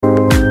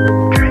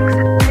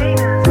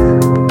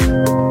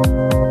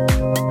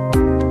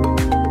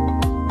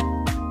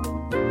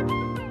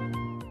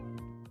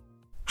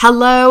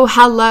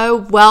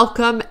Hello,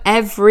 welcome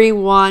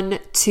everyone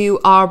to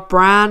our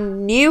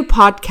brand new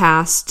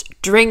podcast,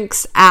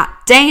 Drinks at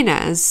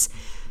Dana's.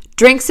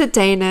 Drinks at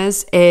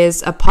Dana's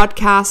is a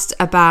podcast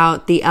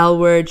about the L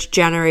Word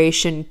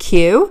Generation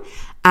Q,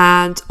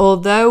 and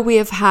although we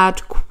have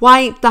had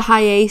quite the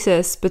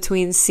hiatus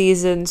between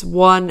seasons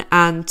 1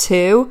 and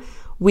 2,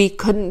 we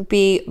couldn't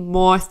be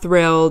more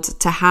thrilled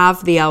to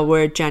have the L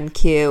Word Gen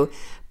Q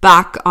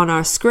back on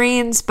our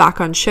screens,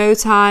 back on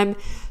Showtime.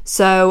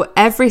 So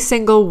every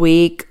single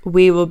week,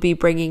 we will be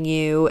bringing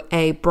you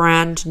a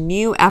brand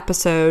new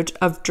episode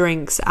of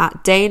Drinks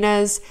at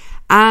Dana's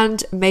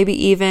and maybe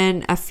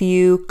even a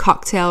few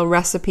cocktail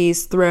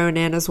recipes thrown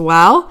in as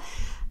well.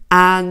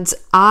 And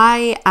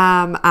I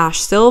am Ash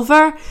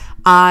Silver.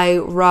 I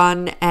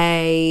run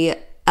a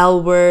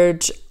L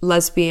Word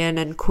lesbian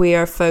and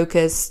queer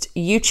focused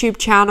YouTube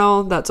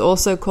channel that's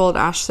also called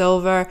Ash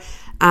Silver.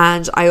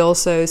 And I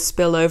also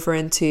spill over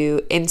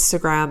into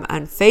Instagram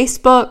and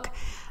Facebook.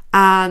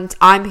 And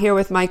I'm here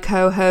with my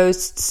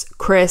co-hosts,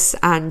 Chris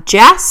and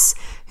Jess,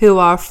 who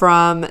are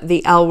from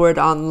the L Word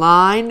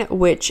Online,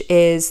 which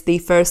is the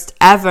first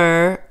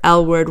ever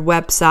L Word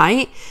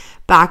website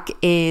back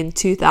in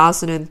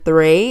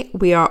 2003.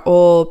 We are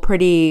all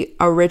pretty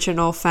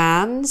original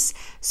fans.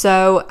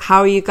 So how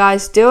are you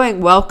guys doing?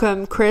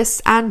 Welcome,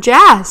 Chris and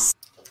Jess.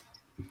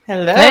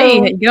 Hello. Hey,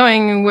 how you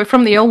going? We're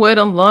from the L Word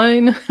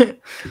Online.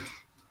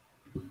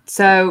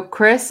 So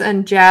Chris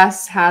and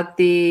Jess had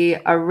the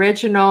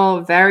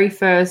original, very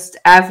first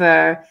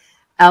ever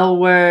L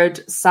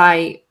Word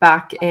site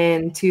back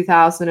in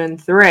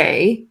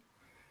 2003.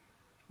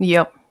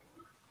 Yep.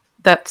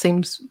 That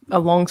seems a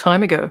long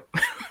time ago.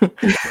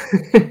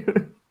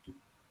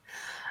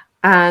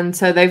 And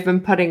so they've been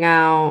putting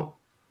out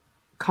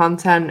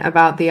content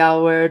about the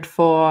L Word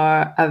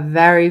for a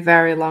very,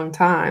 very long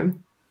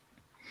time.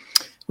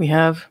 We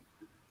have.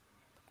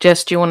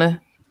 Jess, do you want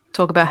to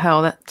talk about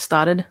how that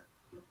started?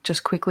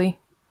 Just quickly.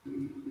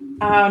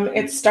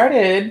 It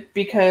started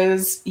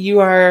because you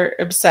are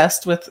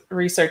obsessed with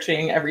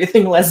researching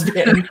everything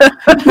lesbian.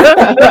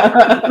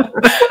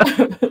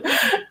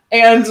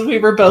 And we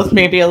were both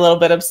maybe a little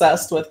bit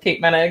obsessed with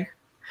Kate Menig,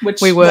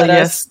 which led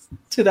us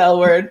to the L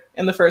Word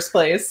in the first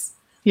place.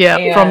 Yeah,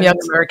 and from Young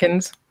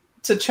Americans.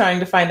 To trying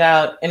to find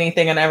out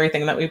anything and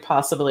everything that we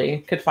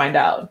possibly could find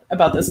out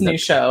about this new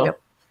show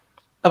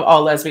of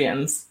all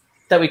lesbians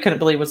that we couldn't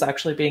believe was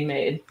actually being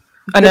made.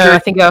 I know. I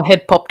think our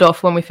head popped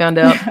off when we found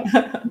out.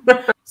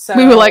 So,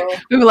 we were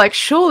like,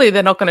 surely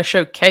they're not going to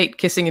show Kate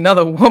kissing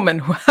another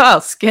woman. Wow,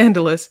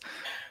 scandalous.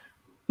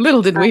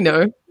 Little did we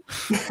know.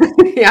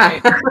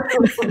 Yeah.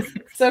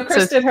 So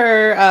Chris did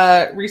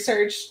her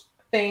research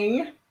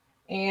thing,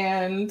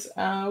 and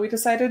we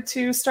decided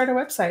to start a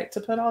website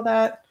to put all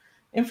that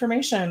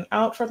information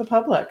out for the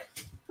public.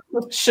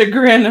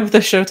 Chagrin of the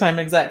Showtime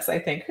execs, I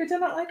think, who did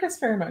not like us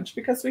very much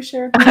because we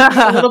shared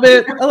a little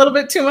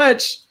bit too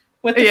much.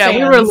 With the fans.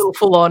 We were a little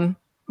full on.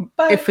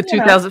 But for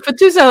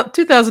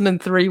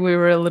 2003, we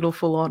were a little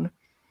full on.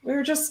 We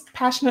were just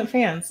passionate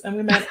fans, and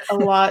we met a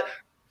lot,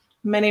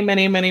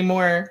 many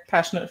more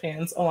passionate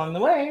fans along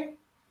the way.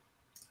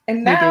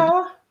 And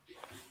now,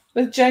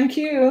 with Gen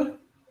Q,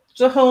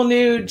 there's a whole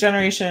new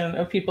generation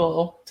of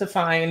people to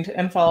find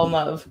and fall in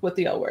love with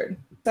the L Word.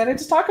 Excited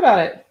to talk about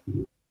it.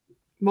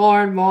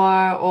 More and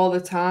more all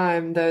the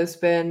time. There's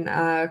been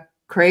a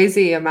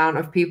crazy amount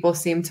of people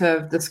seem to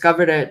have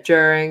discovered it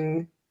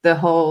during the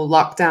whole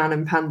lockdown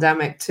and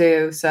pandemic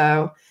too.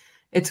 So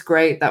it's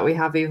great that we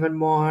have even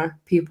more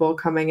people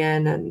coming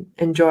in and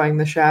enjoying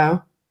the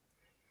show.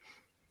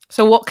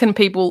 So what can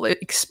people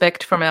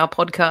expect from our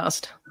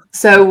podcast?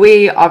 So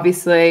we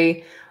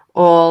obviously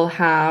all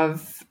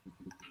have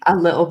a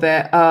little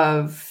bit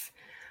of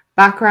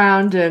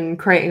background in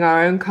creating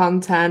our own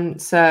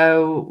content.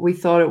 So we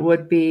thought it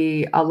would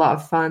be a lot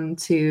of fun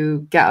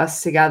to get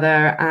us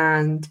together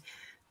and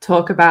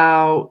talk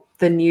about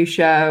the new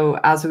show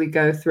as we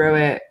go through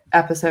it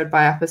episode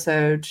by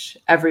episode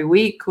every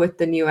week, with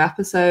the new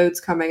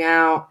episodes coming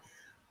out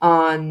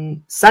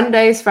on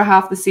Sundays for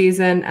half the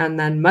season and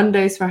then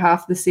Mondays for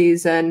half the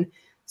season.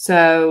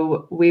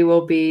 So we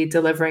will be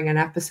delivering an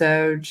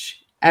episode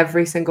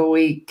every single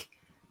week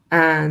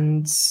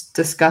and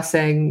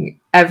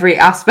discussing every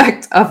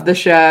aspect of the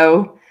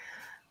show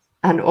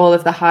and all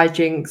of the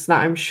hijinks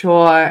that I'm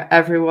sure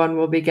everyone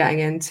will be getting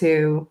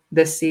into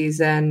this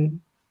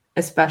season,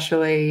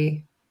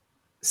 especially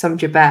some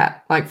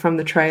Jabet, like from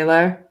the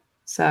trailer.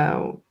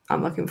 So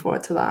I'm looking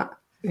forward to that.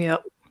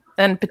 Yep.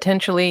 And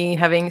potentially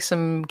having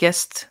some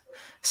guest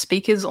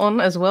speakers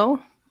on as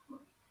well.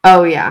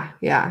 Oh, yeah.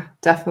 Yeah.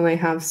 Definitely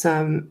have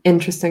some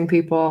interesting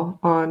people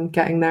on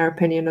getting their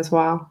opinion as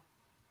well.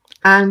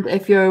 And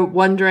if you're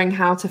wondering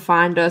how to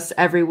find us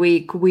every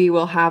week, we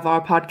will have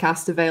our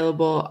podcast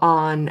available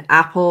on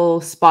Apple,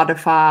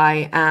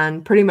 Spotify,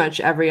 and pretty much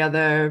every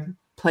other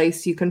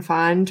place you can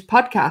find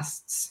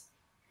podcasts.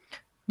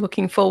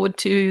 Looking forward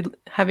to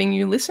having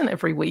you listen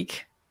every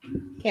week.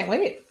 Can't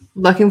wait.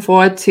 Looking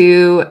forward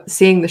to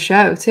seeing the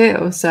show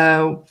too.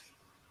 So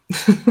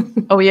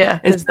oh yeah,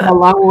 it's been a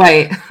long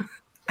wait.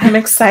 I'm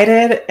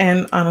excited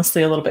and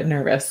honestly a little bit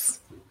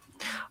nervous.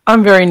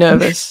 I'm very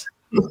nervous.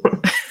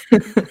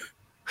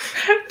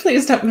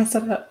 Please don't mess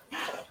it up.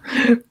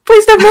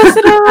 Please don't mess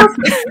it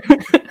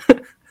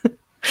up.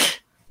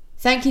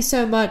 Thank you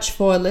so much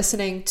for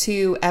listening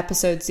to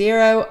episode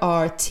 0,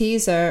 our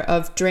teaser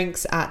of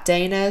Drinks at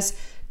Dana's.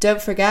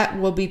 Don't forget,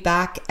 we'll be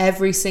back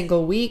every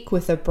single week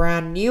with a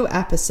brand new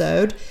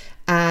episode,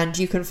 and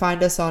you can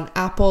find us on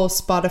Apple,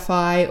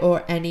 Spotify,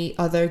 or any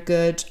other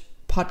good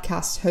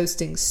podcast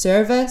hosting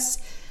service.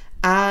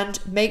 And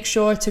make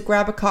sure to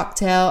grab a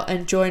cocktail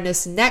and join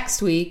us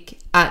next week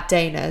at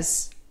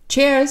Dana's.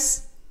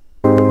 Cheers!